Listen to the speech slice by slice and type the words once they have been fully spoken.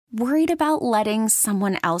Worried about letting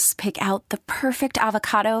someone else pick out the perfect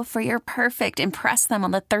avocado for your perfect impress them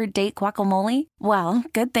on the third date guacamole? Well,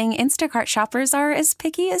 good thing Instacart shoppers are as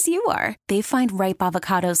picky as you are. They find ripe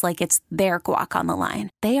avocados like it's their guac on the line.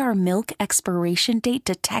 They are milk expiration date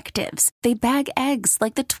detectives. They bag eggs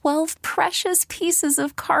like the 12 precious pieces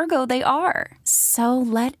of cargo they are. So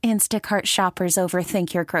let Instacart shoppers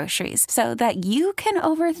overthink your groceries so that you can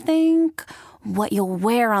overthink what you'll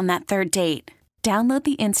wear on that third date. Download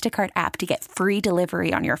the Instacart app to get free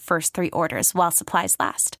delivery on your first 3 orders while supplies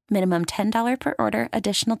last. Minimum $10 per order.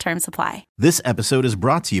 Additional terms apply. This episode is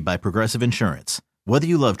brought to you by Progressive Insurance. Whether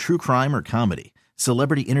you love true crime or comedy,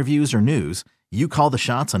 celebrity interviews or news, you call the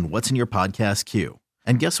shots on what's in your podcast queue.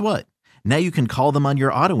 And guess what? Now you can call them on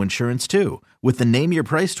your auto insurance too with the Name Your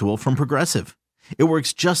Price tool from Progressive. It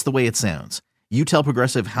works just the way it sounds. You tell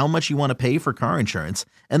Progressive how much you want to pay for car insurance,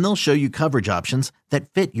 and they'll show you coverage options that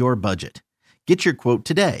fit your budget. Get your quote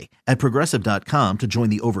today at Progressive.com to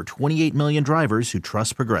join the over 28 million drivers who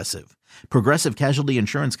trust Progressive. Progressive Casualty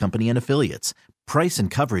Insurance Company and Affiliates. Price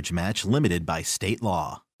and coverage match limited by state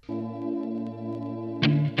law.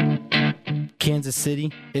 Kansas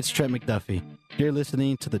City, it's Trent McDuffie. You're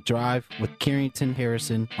listening to The Drive with Carrington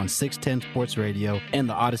Harrison on 610 Sports Radio and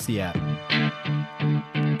the Odyssey app.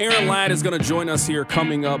 Aaron Ladd is going to join us here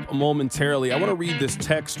coming up momentarily. I want to read this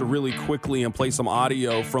text really quickly and play some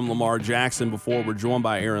audio from Lamar Jackson before we're joined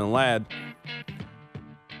by Aaron Ladd.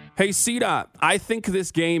 Hey, CDOT, I think this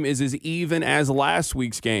game is as even as last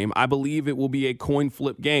week's game. I believe it will be a coin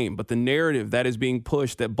flip game, but the narrative that is being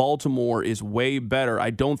pushed that Baltimore is way better, I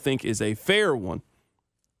don't think is a fair one.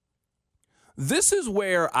 This is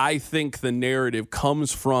where I think the narrative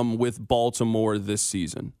comes from with Baltimore this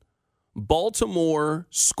season. Baltimore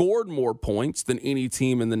scored more points than any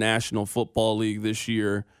team in the National Football League this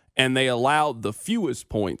year, and they allowed the fewest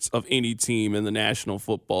points of any team in the National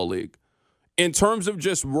Football League. In terms of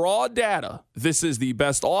just raw data, this is the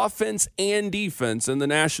best offense and defense in the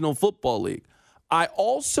National Football League. I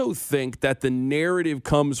also think that the narrative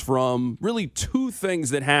comes from really 2 things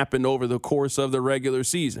that happened over the course of the regular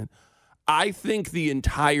season. I think the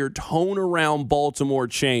entire tone around Baltimore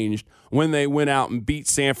changed when they went out and beat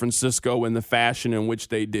San Francisco in the fashion in which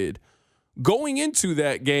they did. Going into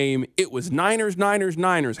that game, it was Niners, Niners,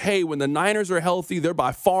 Niners. Hey, when the Niners are healthy, they're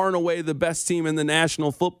by far and away the best team in the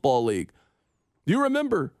National Football League. You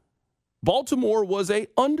remember, Baltimore was an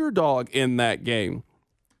underdog in that game.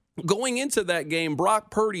 Going into that game,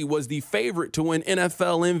 Brock Purdy was the favorite to win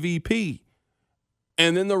NFL MVP.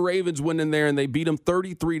 And then the Ravens went in there and they beat them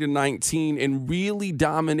 33-19 and really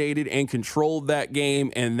dominated and controlled that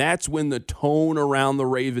game. And that's when the tone around the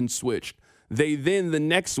Ravens switched. They then the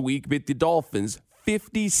next week beat the Dolphins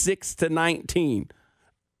 56-19.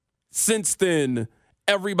 Since then,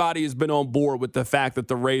 everybody has been on board with the fact that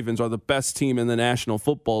the Ravens are the best team in the National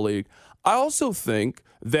Football League. I also think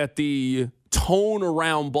that the tone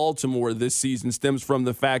around Baltimore this season stems from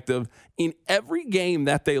the fact of in every game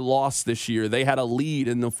that they lost this year, they had a lead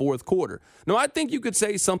in the fourth quarter. Now, I think you could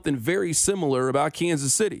say something very similar about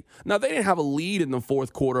Kansas City. Now, they didn't have a lead in the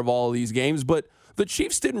fourth quarter of all of these games, but the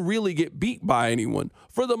Chiefs didn't really get beat by anyone.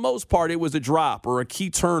 For the most part, it was a drop or a key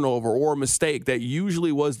turnover or a mistake that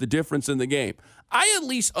usually was the difference in the game. I at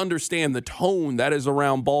least understand the tone that is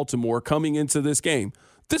around Baltimore coming into this game.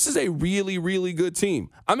 This is a really, really good team.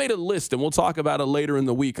 I made a list, and we'll talk about it later in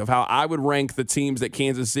the week, of how I would rank the teams that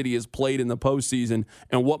Kansas City has played in the postseason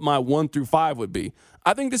and what my 1 through 5 would be.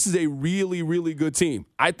 I think this is a really, really good team.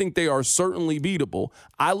 I think they are certainly beatable.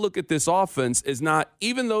 I look at this offense as not,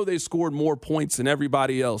 even though they scored more points than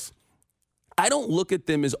everybody else, I don't look at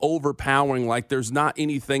them as overpowering, like there's not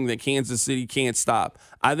anything that Kansas City can't stop.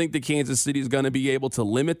 I think that Kansas City is going to be able to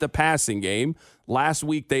limit the passing game. Last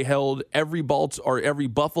week, they held every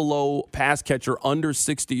Buffalo pass catcher under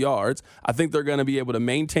 60 yards. I think they're going to be able to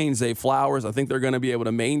maintain Zay Flowers. I think they're going to be able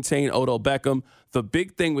to maintain Odell Beckham. The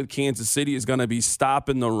big thing with Kansas City is going to be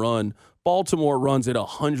stopping the run. Baltimore runs at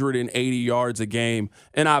 180 yards a game.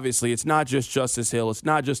 And obviously, it's not just Justice Hill. It's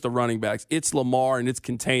not just the running backs. It's Lamar and it's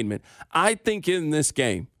containment. I think in this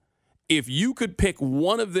game, if you could pick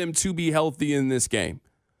one of them to be healthy in this game,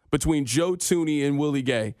 between Joe Thuney and Willie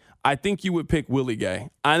Gay, I think you would pick Willie Gay.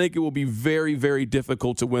 I think it will be very, very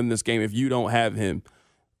difficult to win this game if you don't have him.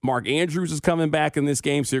 Mark Andrews is coming back in this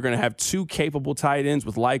game, so you're going to have 2 capable tight ends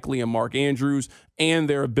with Likely and Mark Andrews and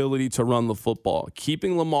their ability to run the football.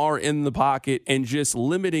 Keeping Lamar in the pocket and just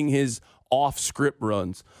limiting his off-script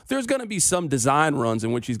runs. There's going to be some design runs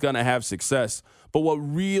in which he's going to have success. But what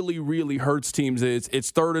really, really hurts teams is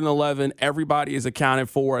it's 3rd and 11, everybody is accounted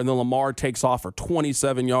for, and then Lamar takes off for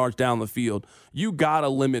 27 yards down the field. You got to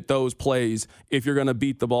limit those plays if you're going to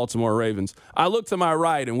beat the Baltimore Ravens. I look to my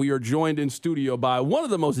right, and we are joined in studio by one of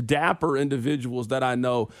the most dapper individuals that I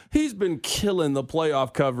know. He's been killing the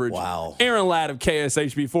playoff coverage. Wow. Aaron Ladd of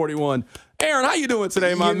KSHB 41. Aaron, how you doing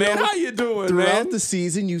today, my man? How you doing, throughout man? the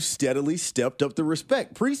season, you steadily stepped up the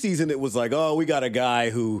respect. Preseason, it was like, oh, we got a guy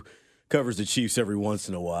who covers the Chiefs every once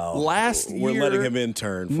in a while. We're letting him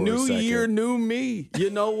intern for a new second. year, new me. You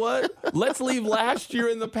know what? Let's leave last year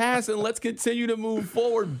in the past and let's continue to move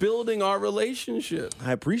forward, building our relationship.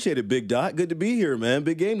 I appreciate it, Big Dot. Good to be here, man.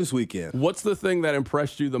 Big game this weekend. What's the thing that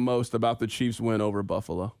impressed you the most about the Chiefs' win over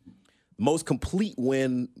Buffalo? Most complete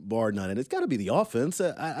win, bar none. And it's got to be the offense.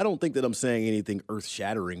 I don't think that I'm saying anything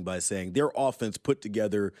earth-shattering by saying their offense put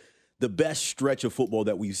together the best stretch of football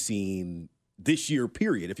that we've seen this year,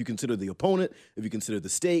 period. If you consider the opponent, if you consider the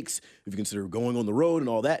stakes, if you consider going on the road and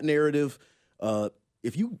all that narrative,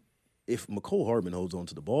 if McCole Hardman holds on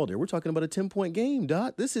to the ball there, we're talking about a 10-point game,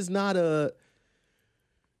 Dot. This is not a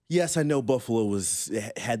 – yes, I know Buffalo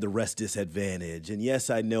had the rest disadvantage, and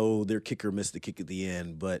yes, I know their kicker missed the kick at the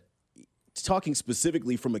end, but talking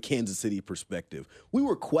specifically from a Kansas City perspective, we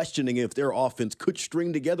were questioning if their offense could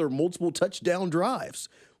string together multiple touchdown drives.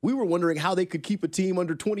 We were wondering how they could keep a team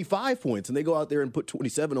under 25 points, and they go out there and put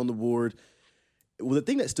 27 on the board. Well, the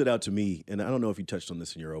thing that stood out to me, and I don't know if you touched on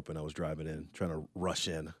this in your open, I was driving in, trying to rush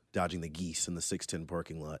in, dodging the geese in the 610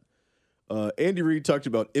 parking lot. Andy Reid talked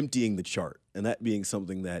about emptying the chart, and that being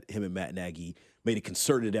something that him and Matt Nagy made a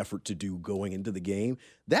concerted effort to do going into the game.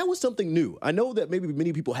 That was something new. I know that maybe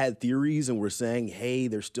many people had theories and were saying, hey,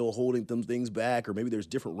 they're still holding some things back, or maybe there's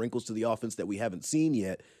different wrinkles to the offense that we haven't seen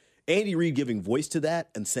yet. Andy Reid giving voice to that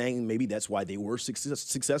and saying maybe that's why they were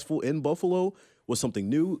successful in Buffalo was something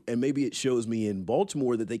new, and maybe it shows me in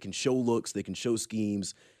Baltimore that they can show looks, they can show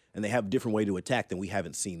schemes, and they have a different way to attack than we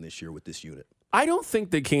haven't seen this year with this unit. I don't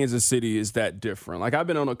think that Kansas City is that different. Like, I've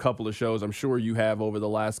been on a couple of shows, I'm sure you have over the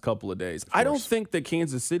last couple of days. I don't think that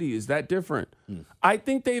Kansas City is that different. I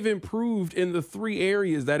think they've improved in the 3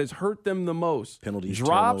 areas that has hurt them the most. Penalties,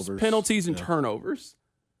 drops, turnovers. penalties, and turnovers.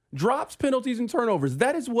 Drops, penalties, and turnovers.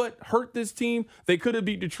 That is what hurt this team. They could have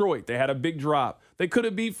beat Detroit. They had a big drop. They could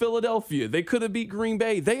have beat Philadelphia. They could have beat Green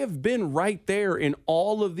Bay. They have been right there in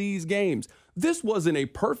all of these games. This wasn't a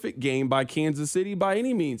perfect game by Kansas City by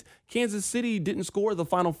any means. Kansas City didn't score the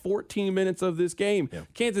final 14 minutes of this game. Yeah.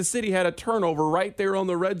 Kansas City had a turnover right there on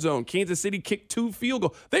the red zone. Kansas City kicked 2 field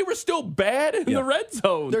goals. They were still bad in the red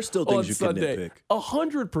zone. There's still things you can nitpick.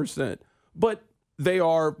 100%. But they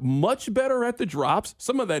are much better at the drops.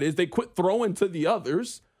 Some of that is they quit throwing to the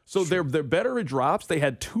others. So they're better at drops. They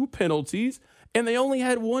had 2 penalties, and they only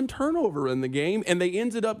had 1 turnover in the game, and they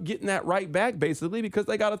ended up getting that right back basically because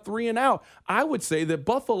they got a 3 and out. I would say that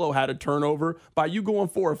Buffalo had a turnover by you going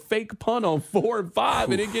for a fake punt on 4 and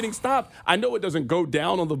 5 and it getting stopped. I know it doesn't go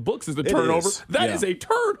down on the books as a turnover. That is a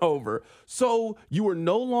turnover. So you are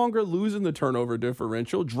no longer losing the turnover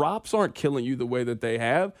differential. Drops aren't killing you the way that they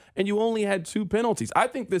have, and you only had 2 penalties. I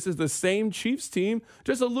think this is the same Chiefs team,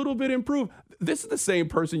 just a little bit improved. This is the same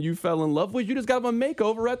person you fell in love with. You just got them a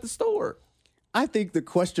makeover at the store. I think the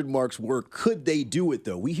question marks were, could they do it,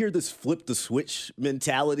 though? We hear this flip the switch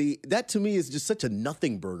mentality. That, to me, is just such a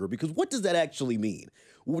nothing burger, because what does that actually mean?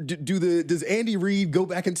 Does Andy Reid go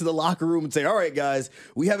back into the locker room and say, all right, guys,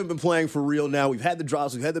 we haven't been playing for real now. We've had the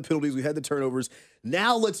drops, we've had the penalties, we've had the turnovers.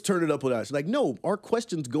 Now let's turn it up a notch. Like, no, our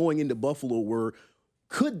questions going into Buffalo were,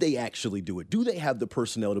 could they actually do it? Do they have the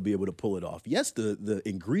personnel to be able to pull it off? Yes, the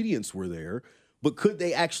ingredients were there. But could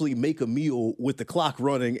they actually make a meal with the clock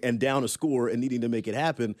running and down a score and needing to make it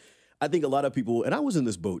happen? I think a lot of people, and I was in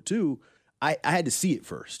this boat too, I had to see it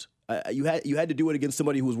first. You had to do it against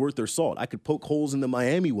somebody who was worth their salt. I could poke holes in the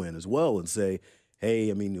Miami win as well and say, hey,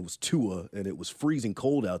 I mean, it was Tua and it was freezing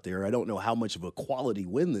cold out there. I don't know how much of a quality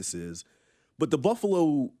win this is. But the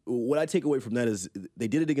Buffalo, what I take away from that is they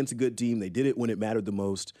did it against a good team. They did it when it mattered the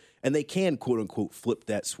most. And they can, quote unquote, flip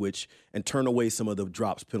that switch and turn away some of the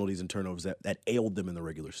drops, penalties, and turnovers that ailed them in the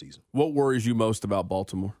regular season. What worries you most about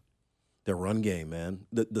Baltimore? Their run game, man.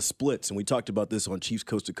 The splits. And we talked about this on Chiefs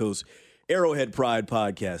Coast to Coast Arrowhead Pride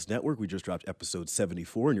Podcast Network. We just dropped episode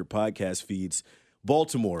 74 in your podcast feeds.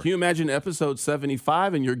 Baltimore. Can you imagine episode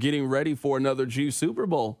 75 and you're getting ready for another Chiefs Super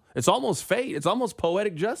Bowl? It's almost fate. It's almost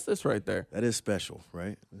poetic justice right there. That is special,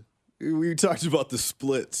 right? We talked about the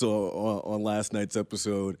splits on last night's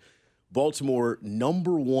episode. Baltimore,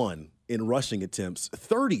 #1 in rushing attempts,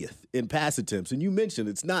 30th in pass attempts. And you mentioned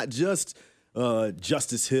it's not just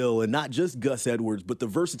Justice Hill and not just Gus Edwards, but the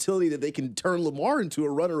versatility that they can turn Lamar into a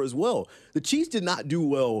runner as well. The Chiefs did not do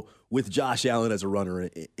well with Josh Allen as a runner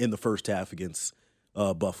in the first half against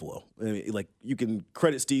Buffalo. I mean, like, you can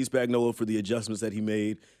credit Steve Spagnuolo for the adjustments that he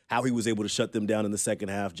made, how he was able to shut them down in the second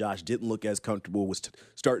half. Josh didn't look as comfortable, was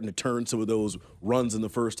starting to turn some of those runs in the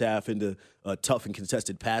first half into tough and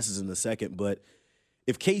contested passes in the second. But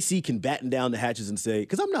if KC can batten down the hatches and say,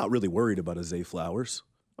 because I'm not really worried about a Zay Flowers.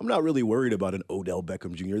 I'm not really worried about an Odell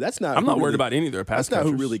Beckham Jr. I'm not worried about any of their pass That's not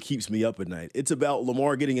catchers. who really keeps me up at night. It's about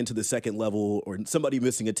Lamar getting into the second level or somebody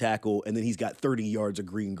missing a tackle, and then he's got 30 yards of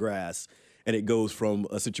green grass, and it goes from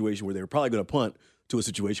a situation where they were probably going to punt to a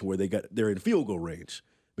situation where they're in field goal range.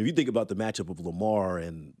 If you think about the matchup of Lamar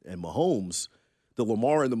and Mahomes, the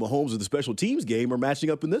Lamar and the Mahomes of the special teams game are matching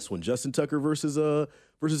up in this one. Justin Tucker versus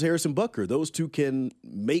Harrison Butker. Those two can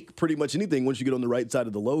make pretty much anything once you get on the right side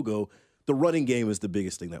of the logo. The running game is the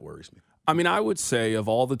biggest thing that worries me. I mean, I would say of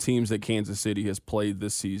all the teams that Kansas City has played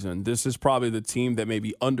this season, this is probably the team that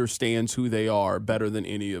maybe understands who they are better than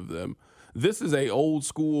any of them. This is a old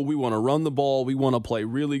school, we want to run the ball, we want to play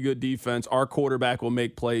really good defense, our quarterback will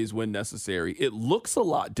make plays when necessary. It looks a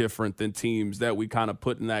lot different than teams that we kind of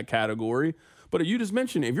put in that category. But you just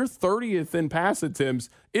mentioned, if you're 30th in pass attempts,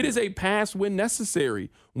 it is a pass when necessary.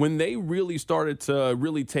 When they really started to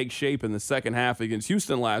really take shape in the second half against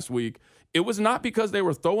Houston last week, it was not because they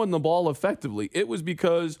were throwing the ball effectively. It was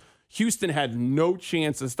because Houston had no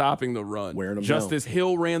chance of stopping the run. Justice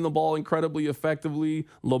Hill ran the ball incredibly effectively.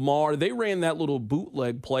 Lamar, they ran that little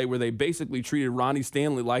bootleg play where they basically treated Ronnie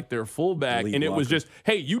Stanley like their fullback. And it was just,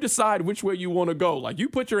 hey, you decide which way you want to go. Like, you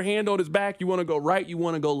put your hand on his back, you want to go right, you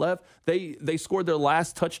want to go left. They scored their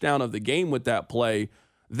last touchdown of the game with that play.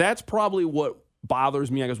 That's probably what bothers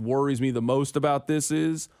me, I guess worries me the most about this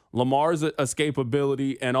is Lamar's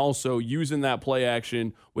escapability and also using that play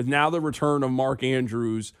action with now the return of Mark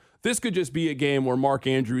Andrews. This could just be a game where Mark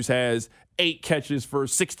Andrews has 8 catches for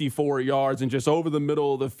 64 yards and just over the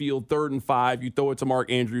middle of the field, 3rd and 5, you throw it to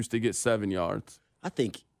Mark Andrews to get 7 yards. I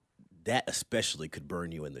think that especially could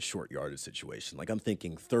burn you in the short yardage situation. Like, I'm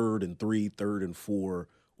thinking 3rd and 3, 3rd and 4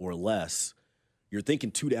 or less. You're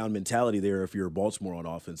thinking 2-down mentality there if you're Baltimore on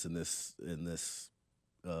offense in this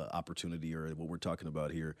opportunity or what we're talking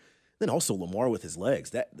about here. Then also Lamar with his legs.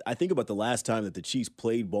 That I think about the last time that the Chiefs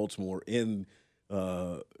played Baltimore in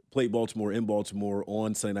Baltimore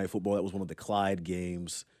on Sunday Night Football. That was one of the Clyde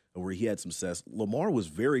games where he had some success. Lamar was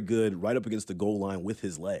very good right up against the goal line with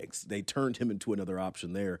his legs. They turned him into another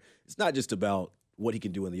option there. It's not just about what he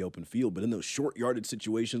can do in the open field, but in those short yardage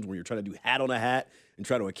situations where you're trying to do hat on a hat and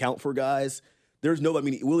try to account for guys,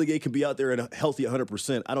 Willie Gay can be out there and healthy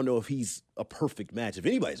 100%. I don't know if he's a perfect match, if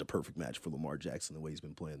anybody's a perfect match for Lamar Jackson the way he's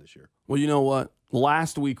been playing this year. Well, you know what?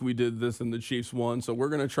 Last week we did this and the Chiefs won, so we're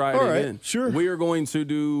going to try it again. Sure. We are going to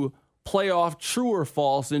do playoff true or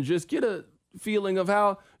false and just get a feeling of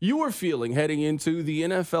how you were feeling heading into the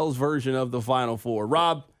NFL's version of the Final Four.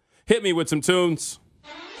 Rob, hit me with some tunes.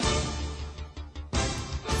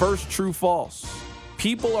 First true false.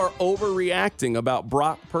 People are overreacting about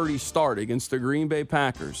Brock Purdy's start against the Green Bay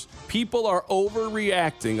Packers. People are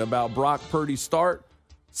overreacting about Brock Purdy's start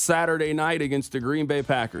Saturday night against the Green Bay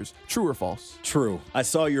Packers. True or false? True. I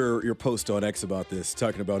saw your post on X about this,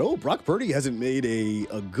 talking about, Brock Purdy hasn't made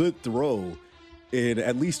a good throw in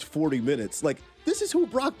at least 40 minutes. Like, this is who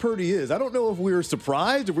Brock Purdy is. I don't know if we were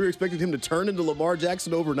surprised, if we were expecting him to turn into Lamar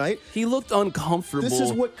Jackson overnight. He looked uncomfortable. This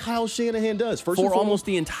is what Kyle Shanahan does. For almost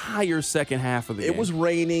the entire second half of the game. It was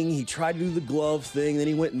raining. He tried to do the glove thing. Then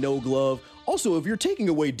he went no glove. Also, if you're taking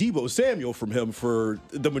away Deebo Samuel from him for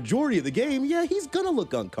the majority of the game, yeah, he's going to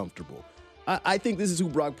look uncomfortable. I think this is who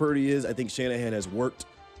Brock Purdy is. I think Shanahan has worked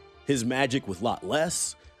his magic with a lot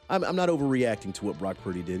less. I'm not overreacting to what Brock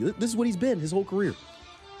Purdy did. This is what he's been his whole career.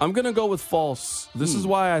 I'm going to go with false. This is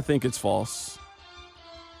why I think it's false.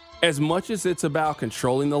 As much as it's about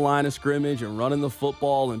controlling the line of scrimmage and running the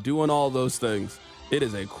football and doing all those things, it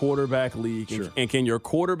is a quarterback league. Sure. And can your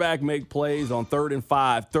quarterback make plays on 3rd and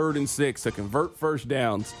 5, 3rd and 6 to convert first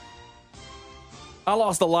downs? I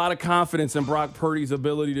lost a lot of confidence in Brock Purdy's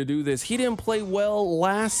ability to do this. He didn't play well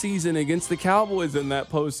last season against the Cowboys in that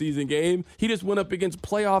postseason game. He just went up against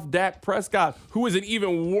playoff Dak Prescott, who is an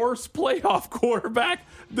even worse playoff quarterback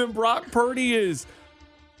than Brock Purdy is.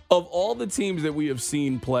 Of all the teams that we have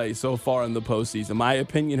seen play so far in the postseason, my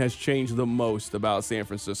opinion has changed the most about San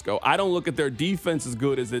Francisco. I don't look at their defense as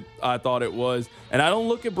good as I thought it was, and I don't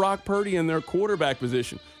look at Brock Purdy in their quarterback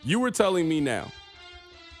position. You were telling me now,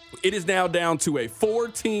 it is now down to a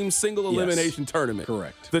 4-team single elimination tournament.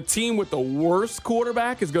 Correct. The team with the worst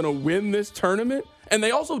quarterback is going to win this tournament, and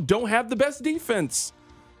they also don't have the best defense.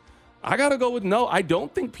 I got to go with no. I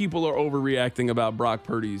don't think people are overreacting about Brock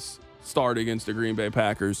Purdy's start against the Green Bay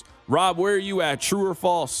Packers. Rob, where are you at? True or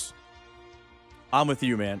false? I'm with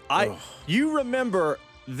you, man. You remember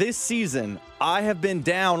this season, I have been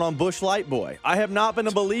down on Bush Light Boy. I have not been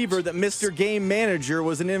a believer that Mr. Game Manager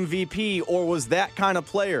was an MVP or was that kind of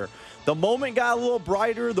player. The moment got a little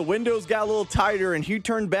brighter, the windows got a little tighter, and he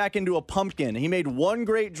turned back into a pumpkin. He made one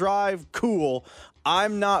great drive, cool.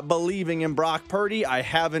 I'm not believing in Brock Purdy. I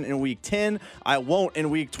haven't in Week 10. I won't in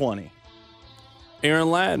Week 20. Aaron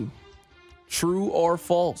Ladd, true or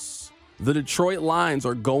false? The Detroit Lions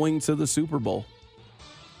are going to the Super Bowl.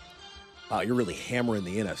 Wow, you're really hammering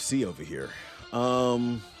the NFC over here.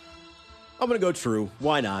 I'm going to go true.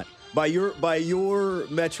 Why not? By your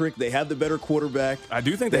metric, they have the better quarterback. I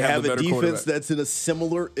do think they have the better a defense quarterback. That's in a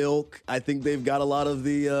similar ilk. I think they've got a lot of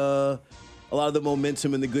the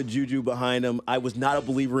momentum and the good juju behind them. I was not a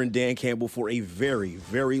believer in Dan Campbell for a very,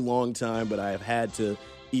 very long time, but I have had to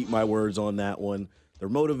eat my words on that one. They're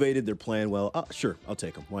motivated. They're playing well. Sure, I'll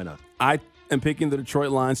take them. Why not? I am picking the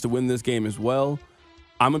Detroit Lions to win this game as well.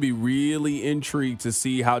 I'm going to be really intrigued to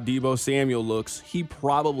see how Deebo Samuel looks. He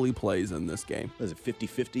probably plays in this game. Was it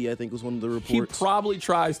 50-50, I think was one of the reports? He probably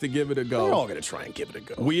tries to give it a go. They're all going to try and give it a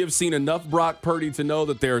go. We have seen enough Brock Purdy to know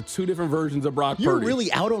that there are two different versions of Brock Purdy. You're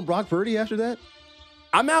really out on Brock Purdy after that?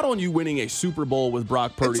 I'm out on you winning a Super Bowl with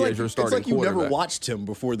Brock Purdy as your starting quarterback. It's like you never watched him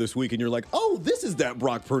before this week, and you're like, oh, this is that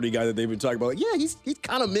Brock Purdy guy that they've been talking about. Yeah, he's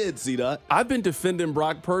kind of mid, C-Dot. I've been defending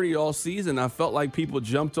Brock Purdy all season. I felt like people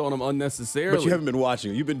jumped on him unnecessarily. But you haven't been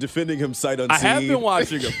watching him. You've been defending him sight unseen. I have been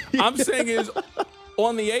watching him. I'm saying is,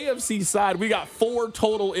 on the AFC side, we got 4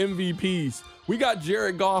 total MVPs. We got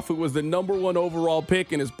Jared Goff, who was the number 1 overall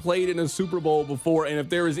pick and has played in a Super Bowl before. And if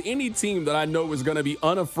there is any team that I know is going to be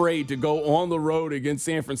unafraid to go on the road against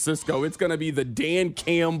San Francisco, it's going to be the Dan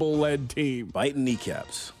Campbell-led team. Biting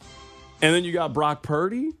kneecaps. And then you got Brock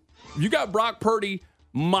Purdy. You got Brock Purdy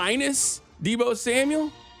minus Deebo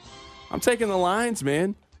Samuel. I'm taking the Lions,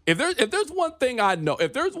 man. If there's one thing I know,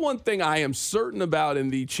 if there's one thing I am certain about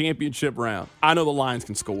in the championship round, I know the Lions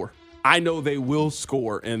can score. I know they will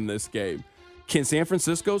score in this game. Can San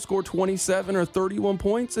Francisco score 27 or 31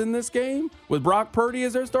 points in this game with Brock Purdy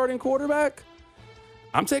as their starting quarterback?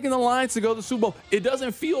 I'm taking the Lions to go to the Super Bowl. It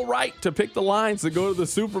doesn't feel right to pick the Lions to go to the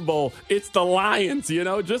Super Bowl. It's the Lions,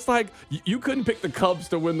 just like you couldn't pick the Cubs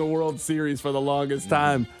to win the World Series for the longest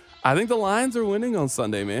time. I think the Lions are winning on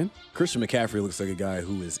Sunday, man. Christian McCaffrey looks like a guy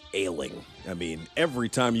who is ailing. I mean, every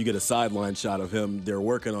time you get a sideline shot of him, they're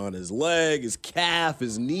working on his leg, his calf,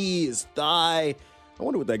 his knee, his thigh. I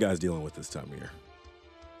wonder what that guy's dealing with this time of year.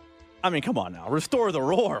 I mean, come on now. Restore the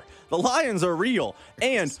roar. The Lions are real.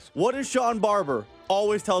 And what does Sean Barber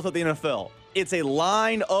always tell us about the NFL? It's a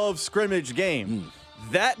line of scrimmage game.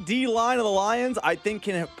 That D-line of the Lions, I think,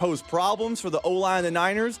 can pose problems for the O-line of the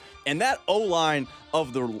Niners. And that O-line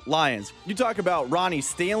of the Lions, you talk about Ronnie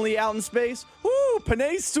Stanley out in space. Woo,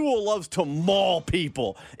 Penei Sewell loves to maul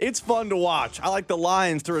people. It's fun to watch. I like the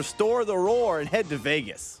Lions to restore the roar and head to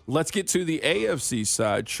Vegas. Let's get to the AFC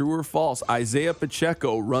side. True or false? Isaiah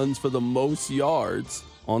Pacheco runs for the most yards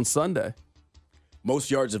on Sunday. Most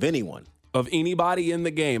yards of anyone. Of anybody in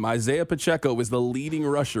the game, Isaiah Pacheco is the leading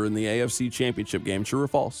rusher in the AFC Championship game. True or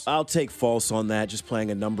false? I'll take false on that, just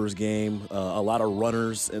playing a numbers game. A lot of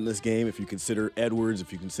runners in this game, if you consider Edwards,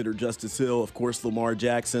 if you consider Justice Hill, of course, Lamar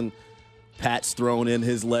Jackson. Pat's thrown in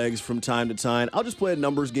his legs from time to time. I'll just play a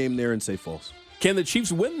numbers game there and say false. Can the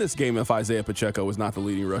Chiefs win this game if Isaiah Pacheco is not the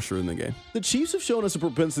leading rusher in the game? The Chiefs have shown us a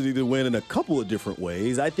propensity to win in a couple of different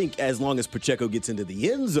ways. I think as long as Pacheco gets into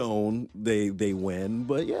the end zone, they win.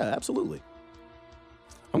 But, yeah, absolutely.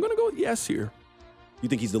 I'm going to go with yes here. You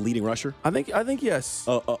think he's the leading rusher? I think yes.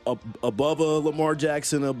 Above Lamar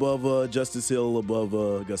Jackson, above Justice Hill, above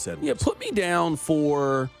Gus Edwards. Yeah, put me down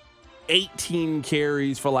for 18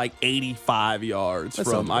 carries for like 85 yards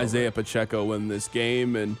from Isaiah Pacheco in this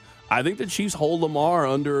game. And I think the Chiefs hold Lamar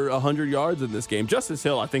under 100 yards in this game. Justice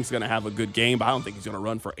Hill, I think, is going to have a good game, but I don't think he's going to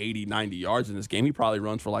run for 80, 90 yards in this game. He probably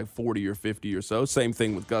runs for like 40 or 50 or so. Same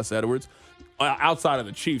thing with Gus Edwards. Outside of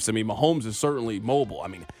the Chiefs, I mean, Mahomes is certainly mobile. I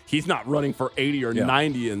mean, he's not running for 80 or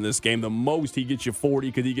 90 in this game. The most, he gets you 40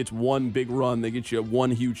 because he gets one big run. They get you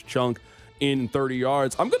one huge chunk in 30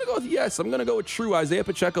 yards. I'm going to go with yes. I'm going to go with true. Isaiah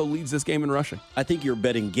Pacheco leads this game in rushing. I think you're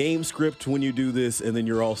betting game script when you do this, and then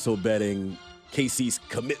you're also betting KC's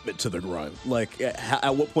commitment to the run. Like,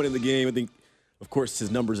 at what point in the game, I think, of course,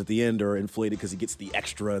 his numbers at the end are inflated because he gets the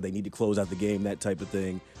extra. They need to close out the game, that type of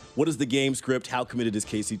thing. What is the game script? How committed is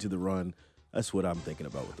KC to the run? That's what I'm thinking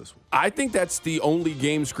about with this one. I think that's the only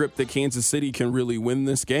game script that Kansas City can really win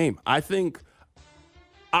this game. I think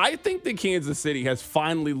I think that Kansas City has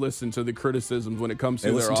finally listened to the criticisms when it comes to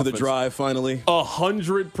they their listened offense. to the drive finally.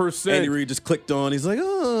 100%. Andy Reid just clicked on. He's like,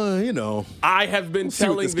 I have been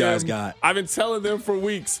telling this guy's got. I've been telling them for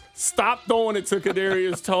weeks, stop throwing it to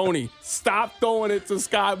Kadarius Toney. Stop throwing it to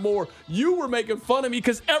Sky Moore. You were making fun of me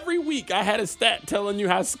because every week I had a stat telling you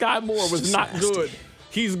how Sky Moore was not good.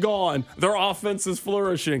 He's gone. Their offense is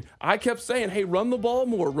flourishing. I kept saying, hey, run the ball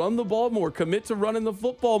more, commit to running the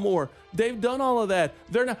football more. They've done all of that.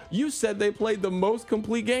 They're not. You said they played the most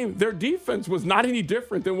complete game. Their defense was not any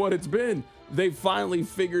different than what it's been. They finally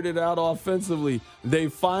figured it out offensively. They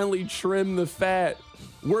finally trimmed the fat.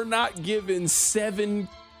 We're not giving 7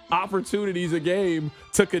 opportunities a game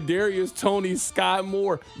to Kadarius Toney, Sky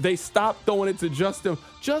Moore. They stopped throwing it to Justin.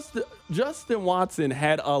 Justin Watson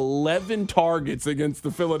had 11 targets against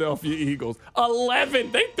the Philadelphia Eagles.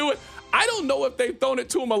 11. They threw it. I don't know if they've thrown it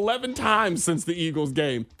to him 11 times since the Eagles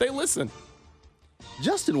game. They listen.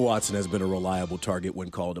 Justin Watson has been a reliable target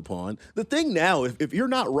when called upon. The thing now, if you're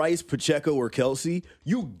not Rice, Pacheco, or Kelsey,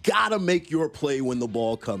 you got to make your play when the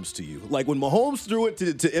ball comes to you. Like when Mahomes threw it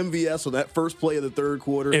to MVS on that first play of the third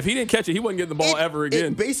quarter. If he didn't catch it, he wouldn't get the ball ever again.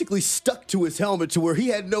 It basically stuck to his helmet to where he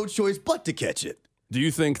had no choice but to catch it. Do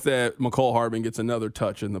you think that McCole Hardman gets another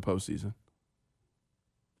touch in the postseason?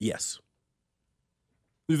 Yes.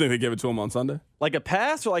 Do you think they give it to him on Sunday? Like a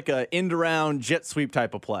pass or like a end-around jet sweep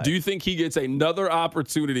type of play? Do you think he gets another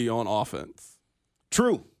opportunity on offense?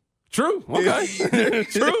 True. Okay.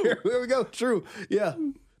 True. There we go. True. Yeah.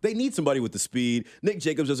 They need somebody with the speed. Nick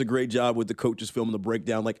Jacobs does a great job with the coaches filming the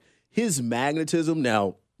breakdown. Like his magnetism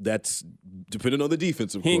now, that's depending on the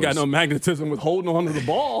defense, of course. He ain't got no magnetism with holding on to the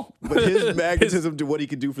ball. But his magnetism to what he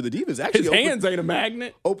can do for the defense actually his hands ain't a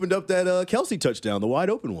magnet. Opened up that Kelsey touchdown, the wide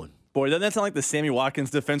open one. Boy, doesn't that sound like the Sammy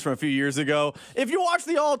Watkins defense from a few years ago? If you watch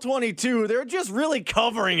the All-22, they're just really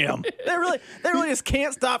covering him. They really just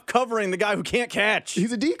can't stop covering the guy who can't catch.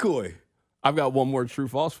 He's a decoy. I've got one more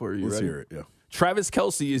true-false for you. Let's ready? hear it, yeah. Travis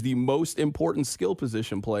Kelce is the most important skill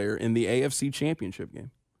position player in the AFC Championship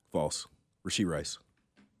game. False. Rashee Rice.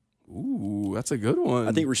 Ooh, that's a good one.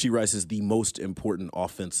 I think Rashee Rice is the most important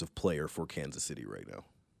offensive player for Kansas City right now.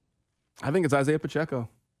 I think it's Isaiah Pacheco.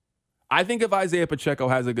 I think if Isaiah Pacheco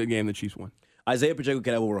has a good game, the Chiefs win. Isaiah Pacheco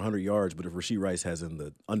can have over 100 yards, but if Rashee Rice has in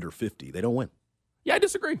the under 50, they don't win. Yeah, I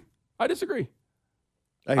disagree.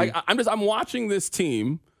 I'm watching this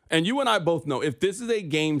team, and you and I both know if this is a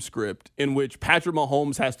game script in which Patrick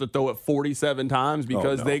Mahomes has to throw it 47 times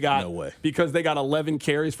because they got 11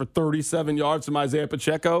 carries for 37 yards from Isaiah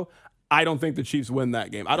Pacheco, I don't think the Chiefs win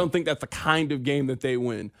that game. I don't think that's the kind of game that they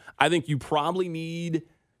win. I think you probably need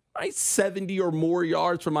 70 or more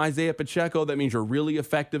yards from Isaiah Pacheco. That means you're really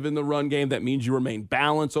effective in the run game. That means you remain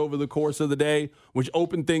balanced over the course of the day, which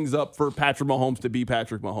open things up for Patrick Mahomes to be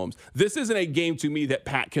Patrick Mahomes. This isn't a game to me that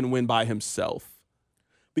Pat can win by himself.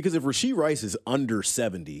 Because if Rashee Rice is under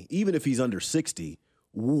 70, even if he's under 60,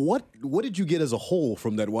 what did you get as a whole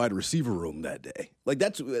from that wide receiver room that day? Like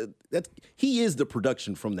that's he is the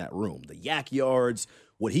production from that room. The yak yards,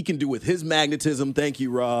 what he can do with his magnetism. Thank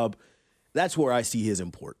you, Rob. That's where I see his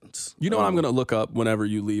importance. You know what I'm going to look up whenever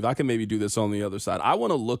you leave? I can maybe do this on the other side. I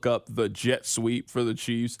want to look up the jet sweep for the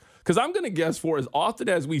Chiefs because I'm going to guess for as often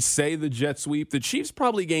as we say the jet sweep, the Chiefs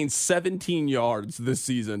probably gained 17 yards this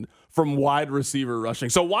season from wide receiver rushing.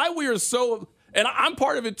 So why we are so... And I'm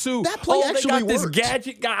part of it too. That play actually they got worked. This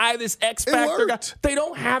gadget guy, this X Factor guy. They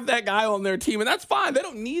don't have that guy on their team, and that's fine. They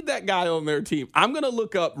don't need that guy on their team. I'm going to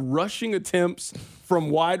look up rushing attempts from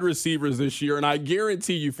wide receivers this year, and I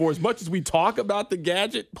guarantee you, for as much as we talk about the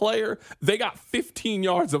gadget player, they got 15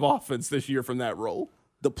 yards of offense this year from that role.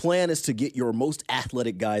 The plan is to get your most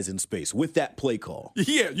athletic guys in space with that play call.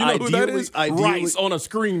 Yeah, you know who that is? Rice on a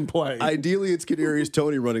screen play. Ideally, it's Kadarius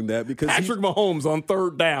Toney running that because Patrick Mahomes on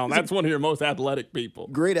third down. That's one of your most athletic people.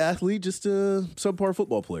 Great athlete, just a subpar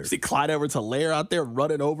football player. See Clyde Edwards-Helaire out there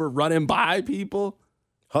running by people.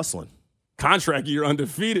 Hustling. Contract year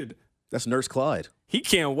undefeated. That's Nurse Clyde. He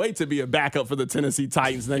can't wait to be a backup for the Tennessee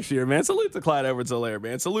Titans next year, man. Salute to Clyde Edwards-Helaire,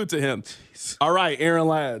 man. Salute to him. Jeez. All right, Aaron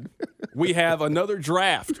Ladd, we have another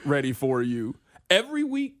draft ready for you. Every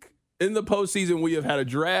week in the postseason, we have had a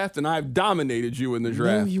draft, and I've dominated you in the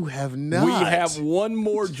draft. No, you have not. We have one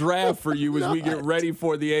more draft for you as we get ready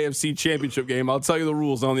for the AFC Championship game. I'll tell you the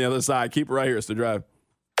rules on the other side. Keep it right here. It's The Drive.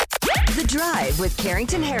 The Drive with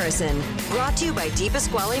Carrington Harrison. Brought to you by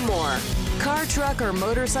DePasquale Moore. Car, truck, or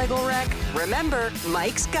motorcycle wreck? Remember,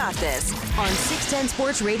 Mike's got this. On 610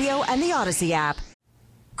 Sports Radio and the Odyssey app.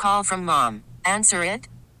 Call from mom. Answer it.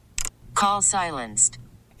 Call silenced.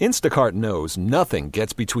 Instacart knows nothing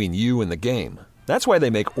gets between you and the game. That's why they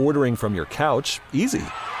make ordering from your couch easy.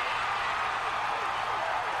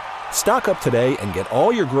 Stock up today and get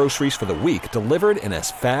all your groceries for the week delivered in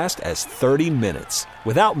as fast as 30 minutes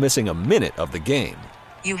without missing a minute of the game.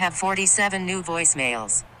 You have 47 new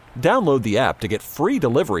voicemails. Download the app to get free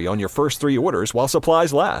delivery on your first 3 orders while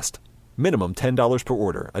supplies last. Minimum $10 per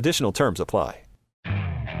order. Additional terms apply.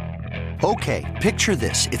 Okay, picture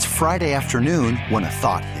this. It's Friday afternoon when a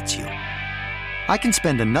thought hits you. I can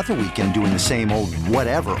spend another weekend doing the same old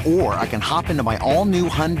whatever, or I can hop into my all-new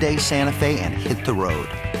Hyundai Santa Fe and hit the road.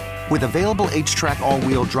 With available H-Track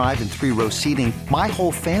all-wheel drive and 3-row seating, my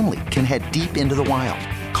whole family can head deep into the wild.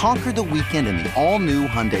 Conquer the weekend in the all-new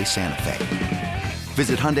Hyundai Santa Fe.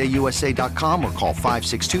 Visit HyundaiUSA.com or call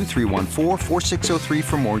 562-314-4603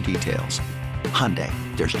 for more details. Hyundai,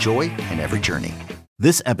 there's joy in every journey.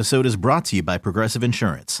 This episode is brought to you by Progressive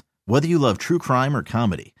Insurance. Whether you love true crime or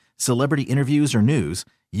comedy, celebrity interviews or news,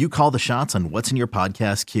 you call the shots on what's in your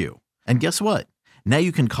podcast queue. And guess what? Now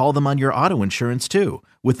you can call them on your auto insurance too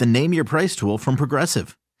with the Name Your Price tool from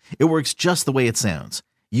Progressive. It works just the way it sounds.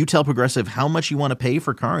 You tell Progressive how much you want to pay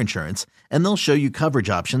for car insurance, and they'll show you coverage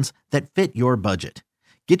options that fit your budget.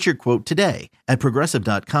 Get your quote today at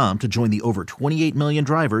Progressive.com to join the over 28 million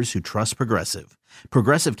drivers who trust Progressive.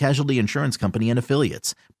 Progressive Casualty Insurance Company and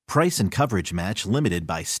Affiliates. Price and coverage match limited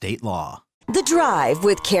by state law. The Drive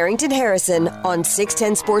with Carrington Harrison on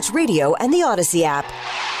 610 Sports Radio and the Odyssey app.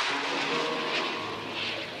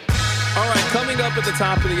 All right, coming up at the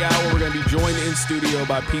top of the hour, we're going to be joined in studio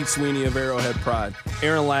by Pete Sweeney of Arrowhead Pride.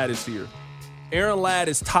 Aaron Ladd is here. Aaron Ladd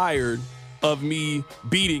is tired of me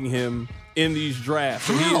beating him in these drafts.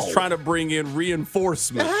 So he is trying to bring in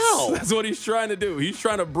reinforcements. How? That's what he's trying to do. He's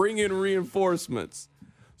trying to bring in reinforcements.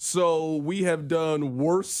 So we have done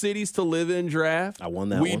worst cities to live in draft. I won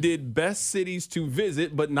that We one. did best cities to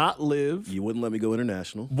visit but not live. You wouldn't let me go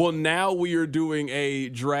international. Well, now we are doing a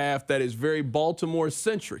draft that is very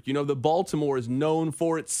Baltimore-centric. You know, the Baltimore is known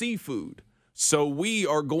for its seafood. So we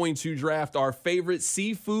are going to draft our favorite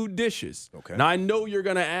seafood dishes. Okay. Now, I know you're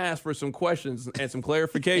going to ask for some questions and some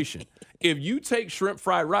clarification. If you take shrimp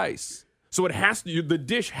fried rice, so it has to, the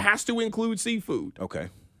dish has to include seafood. Okay.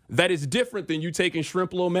 That is different than you taking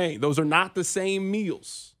shrimp lo mein. Those are not the same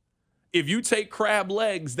meals. If you take crab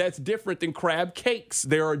legs, that's different than crab cakes.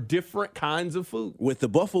 There are different kinds of food. With the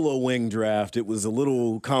buffalo wing draft, it was a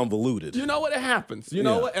little convoluted. You know what? It happens. You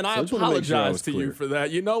know what? And I So I just wanna make sure I apologize was to you clear. for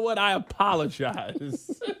that. You know what? I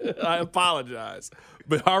apologize. I apologize.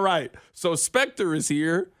 But all right. So Spectre is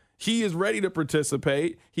here. He is ready to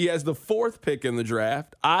participate. He has the 4th pick in the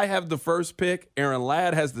draft. I have the 1st pick. Aaron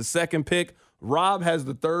Ladd has the 2nd pick. Rob has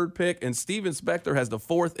the 3rd pick, and Steven Spector has the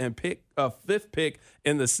 4th and 5th pick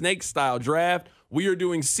in the snake-style draft. We are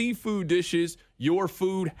doing seafood dishes. Your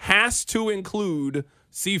food has to include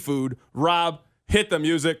seafood. Rob, hit the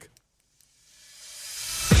music.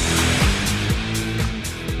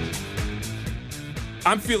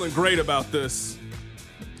 I'm feeling great about this.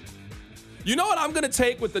 You know what I'm going to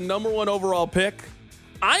take with the number 1 overall pick?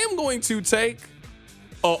 I am going to take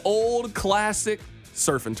an old classic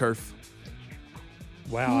surf and turf.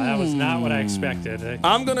 Wow, that was not what I expected.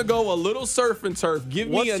 I'm going to go a little surf and turf.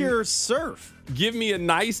 What's your surf? Give me a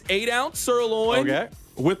nice 8-ounce sirloin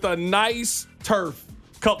with a nice turf.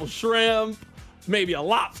 Couple shrimp, maybe a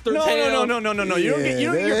lobster tail. No. You don't get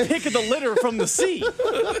your pick of the litter from the sea.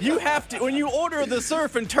 You have to, when you order the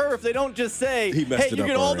surf and turf, they don't just say, hey, you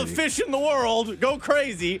get all the fish in the world, go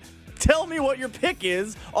crazy. Tell me what your pick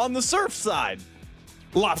is on the surf side.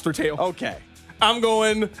 Lobster tail. Okay. I'm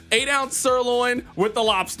going 8-ounce sirloin with the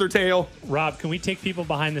lobster tail. Rob, can we take people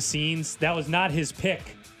behind the scenes? That was not his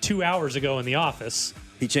pick 2 hours ago in the office.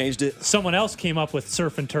 He changed it. Someone else came up with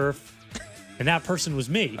surf and turf, and that person was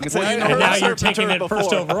me. And now you're taking it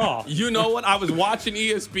first overall. You know what? I was watching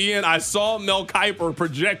ESPN. I saw Mel Kiper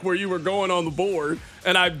project where you were going on the board,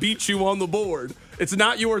 and I beat you on the board. It's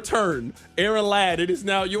not your turn. Aaron Ladd, it is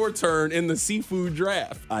now your turn in the seafood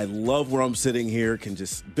draft. I love where I'm sitting here. Can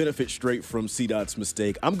just benefit straight from C-Dot's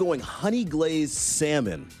mistake. I'm going honey glazed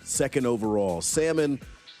salmon, 2nd overall. Salmon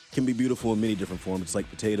can be beautiful in many different forms. It's like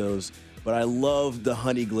potatoes. But I love the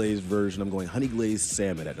honey glazed version. I'm going honey glazed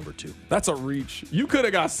salmon at number 2. That's a reach. You could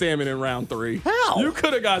have got salmon in round 3. How? You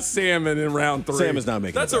could have got salmon in round 3. Salmon's not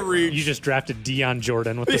making That's it a reach. You just drafted Deion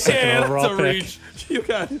Jordan with the 2nd overall pick. Reach.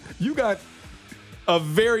 You got a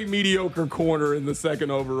very mediocre corner in the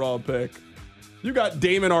 2nd overall pick. You got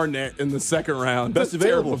Damon Arnett in the 2nd round. Best That's a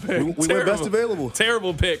available. terrible pick. We went best available.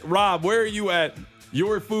 Terrible pick. Rob, where are you at?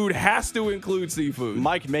 Your food has to include seafood.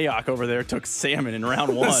 Mike Mayock over there took salmon in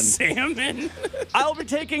round 1. Salmon? I'll be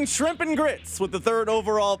taking shrimp and grits with the 3rd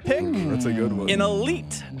overall pick. That's a good one. An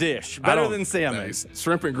elite dish, better than salmon. Nice.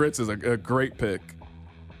 Shrimp and grits is a great pick.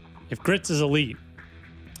 If grits is elite,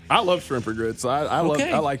 I love shrimp and grits. I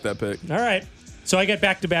like that pick. All right. So I get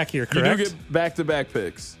back-to-back here, correct? You do get back-to-back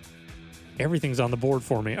picks. Everything's on the board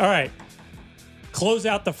for me. All right. Close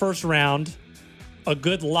out the first round. A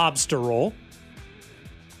good lobster roll.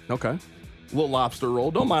 Okay. A little lobster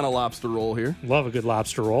roll. Don't mind a lobster roll here. Love a good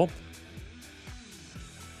lobster roll.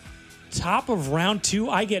 Top of round 2,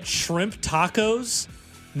 I get shrimp tacos.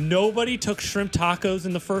 Nobody took shrimp tacos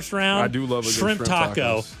in the first round. I do love a good shrimp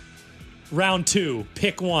taco. tacos. Round 2,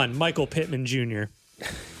 pick one, Michael Pittman Jr.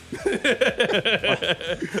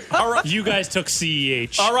 All right. You guys took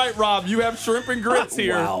CEH. All right, Rob, you have shrimp and grits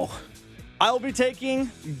here. Wow. I will be taking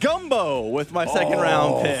gumbo with my second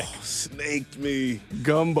round pick. Snaked me.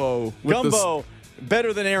 Gumbo. Gumbo,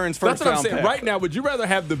 better than Aaron's first That's what I'm round saying. pick. Right now, would you rather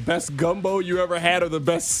have the best gumbo you ever had or the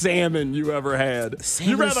best salmon you ever had? Salmon's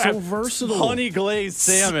You'd rather so have versatile. Honey glazed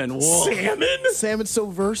salmon. Whoa. salmon? Salmon's so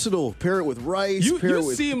versatile. Pair it with rice. You pair it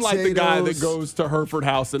with seem potatoes. like the guy that goes to Hereford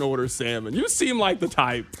House and orders salmon. You seem like the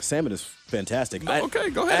type. Salmon is fantastic. Okay,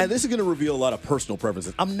 go ahead. And this is going to reveal a lot of personal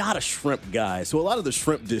preferences. I'm not a shrimp guy, so a lot of the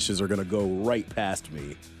shrimp dishes are going to go right past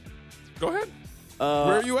me. Go ahead. Where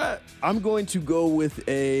are you at? I'm going to go with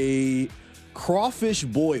a crawfish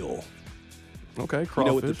boil. Okay, crawfish. You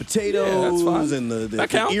know, with the potatoes and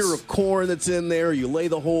the ear of corn that's in there. You lay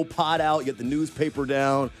the whole pot out, get the newspaper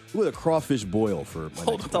down. With a crawfish boil for my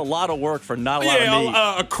next That's a lot of work for not a lot of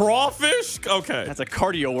meat. A crawfish? Okay. That's a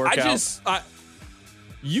cardio workout.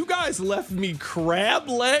 You guys left me crab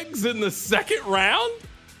legs in the second round?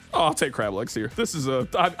 Oh, I'll take crab legs here. This is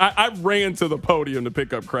I ran to the podium to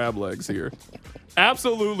pick up crab legs here.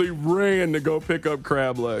 Absolutely ran to go pick up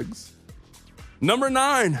crab legs. Number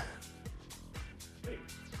 9.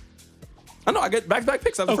 I know, I get back-to-back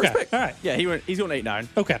picks. I have the first pick. All right. Yeah, he's going 8-9.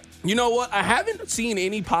 Okay. You know what? I haven't seen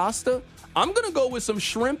any pasta. I'm going to go with some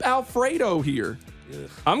shrimp Alfredo here.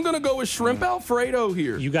 I'm going to go with shrimp Alfredo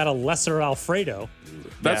here. You got a lesser Alfredo.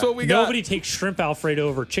 That's what we got. Nobody takes shrimp Alfredo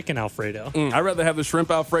over chicken Alfredo. I'd rather have the shrimp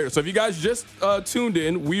Alfredo. So if you guys just tuned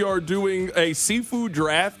in, we are doing a seafood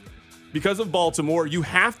draft because of Baltimore. You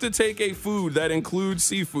have to take a food that includes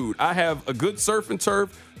seafood. I have a good surf and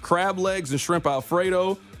turf, crab legs, and shrimp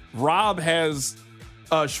Alfredo. Rob has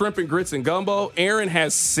shrimp and grits and gumbo. Aaron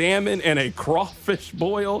has salmon and a crawfish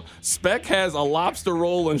boil. Speck has a lobster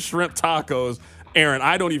roll and shrimp tacos. Aaron,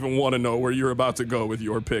 I don't even want to know where you're about to go with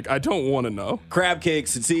your pick. I don't want to know. Crab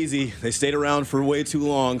cakes, it's easy. They stayed around for way too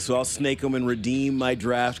long, so I'll snake them and redeem my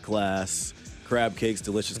draft class. Crab cakes,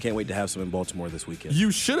 delicious. Can't wait to have some in Baltimore this weekend. You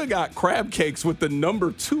should have got crab cakes with the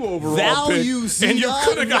number 2 overall value, pick, and you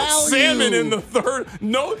could have got value. salmon in the third.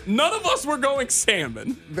 No, none of us were going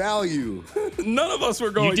salmon. Value. None of us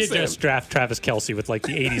were going You did salmon. just draft Travis Kelce with like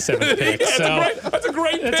the 87th pick. That's a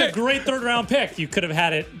great pick. That's a great third-round pick. You could have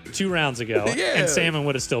had it 2 rounds ago, and salmon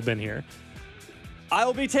would have still been here. I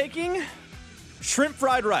will be taking shrimp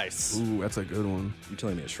fried rice. Ooh, that's a good one. You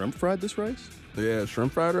telling me a shrimp fried this rice? Yeah,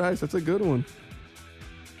 shrimp fried rice. That's a good one.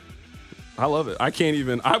 I love it.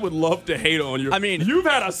 I would love to hate on you. I mean, you've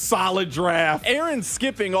had a solid draft. Aaron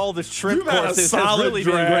skipping all the shrimp You've had a courses has solid really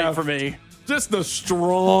been great for me. Just the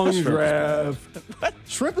strong draft.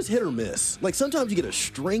 Shrimp is hit or miss. Like sometimes you get a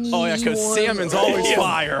stringy Oh, yeah, because one. salmon's always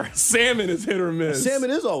fire. Salmon is hit or miss. Salmon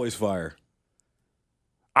is always fire.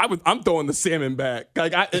 I'm throwing the salmon back.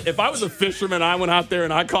 Like if I was a fisherman, I went out there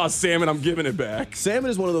and I caught salmon, I'm giving it back. Salmon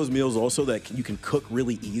is one of those meals also that you can cook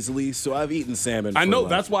really easily. So I've eaten salmon. I know.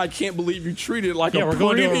 That's why I can't believe you treated it like a we're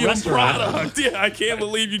going to a premium restaurant. product. Yeah, I can't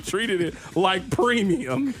believe you treated it like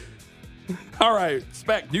premium. All right,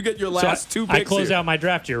 Speck, you get your last 2 picks I close here. out my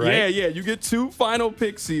draft here, right? Yeah. You get 2 final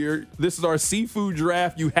picks here. This is our seafood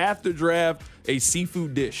draft. You have to draft a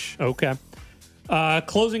seafood dish. Okay.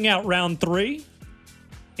 Closing out round 3,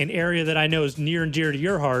 an area that I know is near and dear to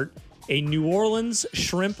your heart, a New Orleans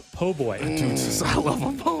shrimp po' boy. Dude, I love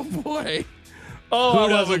a po' boy. Oh, Who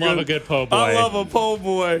doesn't love a good po' boy? I love a po'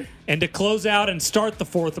 boy. And to close out and start the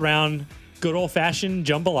 4th round, good old-fashioned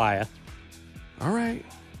jambalaya. All right.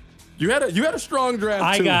 You had a strong draft,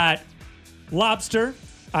 I too. got lobster,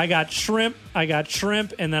 I got shrimp,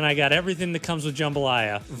 and then I got everything that comes with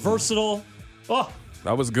jambalaya. Versatile. Oh,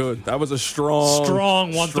 That was good. That was a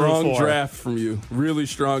strong 1 through 4 draft from you. Really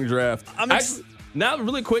strong draft. Now,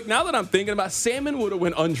 really quick, now that I'm thinking about it, salmon would have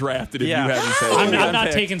went undrafted if you hadn't said I'm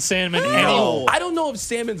not taking salmon anymore. No. I don't know if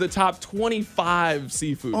salmon's a top 25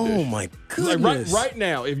 seafood dish. Oh my goodness! Like right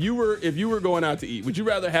now, if you were going out to eat, would you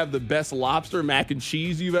rather have the best lobster mac and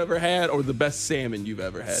cheese you've ever had or the best salmon you've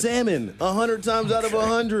ever had? Salmon, 100 times out of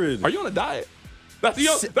 100. Are you on a diet? That's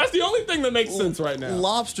the only thing that makes sense right now.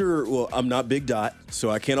 Lobster. Well, I'm not Big Dot, so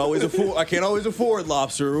I can't always afford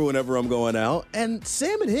lobster whenever I'm going out. And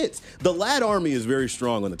salmon hits. The Lad Army is very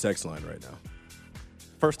strong on the text line right now.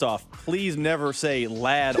 First off, please never say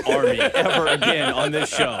Lad Army ever again on this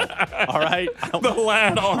show. All right? The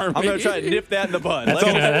Lad Army. I'm going to try to nip that in the bud.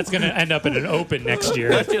 That's gonna end up in an open next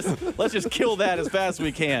year. Let's just kill that as fast as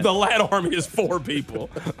we can. The Lad Army is 4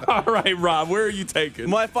 people. All right, Rob, where are you taking?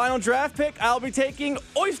 My final draft pick, I'll be taking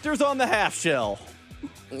oysters on the half shell.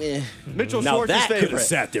 Mitchell Now Schwartz's that could favorite. have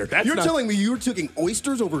sat there. You're telling me you were taking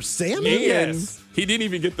oysters over salmon? Yes. He didn't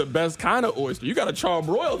even get the best kind of oyster. You got to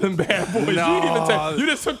charbroil them bad boys. No. You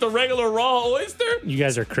just took the regular raw oyster? You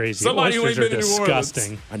guys are crazy. Somebody Oysters who are ain't been to New Orleans.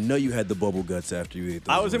 disgusting. I know you had the bubble guts after you ate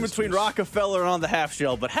those I was in oysters. between Rockefeller and on the half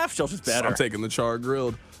shell, but half shell's just better. I'm taking the char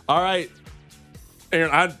grilled. All right.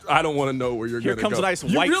 Aaron, I don't want to know where you're going to go. Here comes a nice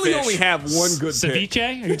you white really fish. only have one good Ceviche?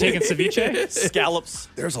 pick. Are you taking ceviche? Scallops.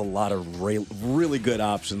 There's a lot of really good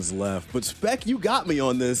options left. But, Spec, you got me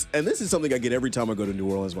on this. And this is something I get every time I go to New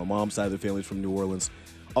Orleans. My mom's side of the family's from New Orleans.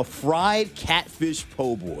 A fried catfish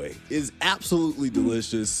po' boy is absolutely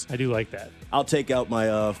delicious. I do like that. I'll take out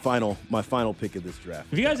my final pick of this draft.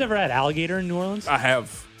 Have you guys ever had alligator in New Orleans? I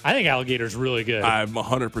have. I think alligator's really good. I'm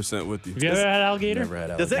 100% with you. Have you ever had alligator? Never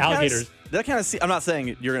had Does alligator. that kind of I'm not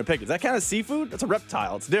saying you're going to pick it. Is that kind of seafood? That's a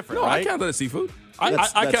reptile. It's different, No, right? I count that as seafood. I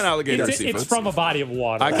count that's- alligator as seafood. It's from a body of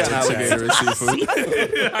water. I count would say. alligator as seafood.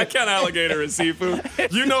 I count alligator as seafood.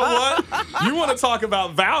 You know what? You want to talk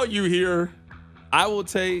about value here? I will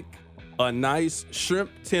take a nice shrimp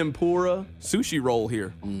tempura sushi roll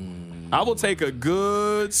here. I will take a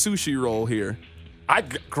good sushi roll here.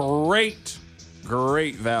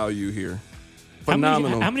 Great value here.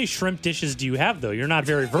 Phenomenal. How many shrimp dishes do you have, though? You're not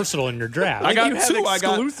very versatile in your draft. I got you have 2.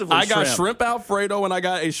 exclusively I got shrimp. shrimp Alfredo and I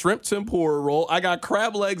got a shrimp tempura roll. I got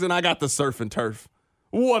crab legs and I got the surf and turf.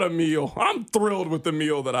 What a meal. I'm thrilled with the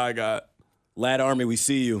meal that I got. Lad Army, we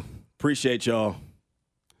see you. Appreciate y'all.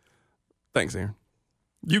 Thanks, Aaron.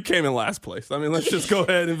 You came in last place. I mean, let's just go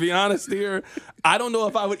ahead and be honest here. I don't know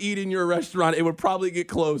if I would eat in your restaurant. It would probably get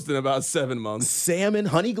closed in about 7 months. Salmon,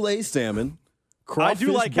 honey glazed salmon. I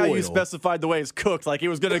do like how you boil. specified the way it's cooked, like it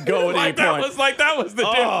was going to go at any point. That was the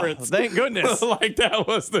difference. Thank goodness. Like that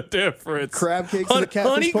was the difference. Crab cakes and a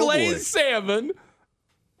catfish honey po' boy. glazed salmon.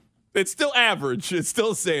 It's still average. It's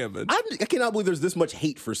still salmon. I cannot believe there's this much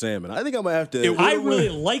hate for salmon. I think I'm going to have to. I really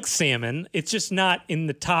like salmon. It's just not in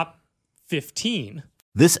the top 15.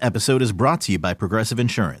 This episode is brought to you by Progressive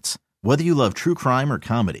Insurance. Whether you love true crime or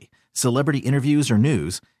comedy, celebrity interviews or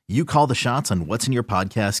news, you call the shots on what's in your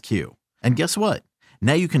podcast queue. And guess what?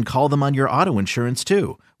 Now you can call them on your auto insurance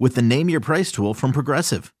too with the Name Your Price tool from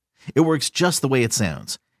Progressive. It works just the way it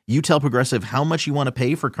sounds. You tell Progressive how much you want to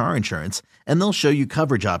pay for car insurance, and they'll show you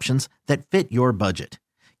coverage options that fit your budget.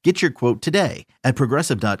 Get your quote today at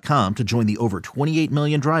Progressive.com to join the over 28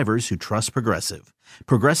 million drivers who trust Progressive.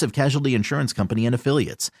 Progressive Casualty Insurance Company and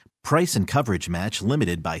Affiliates. Price and coverage match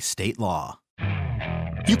limited by state law.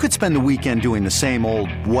 You could spend the weekend doing the same old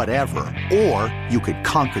whatever, or you could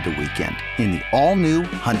conquer the weekend in the all-new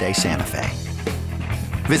Hyundai Santa Fe.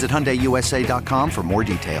 Visit HyundaiUSA.com for more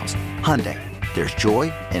details. Hyundai, there's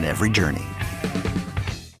joy in every journey.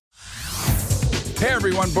 Hey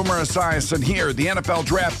everyone, Boomer Esiason here. The NFL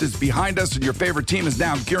Draft is behind us and your favorite team is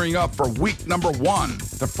now gearing up for week number 1.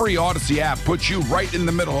 The free Odyssey app puts you right in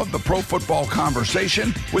the middle of the pro football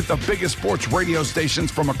conversation with the biggest sports radio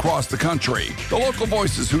stations from across the country. The local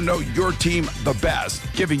voices who know your team the best,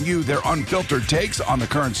 giving you their unfiltered takes on the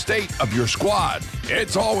current state of your squad.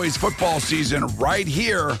 It's always football season right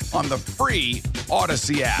here on the free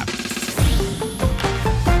Odyssey app.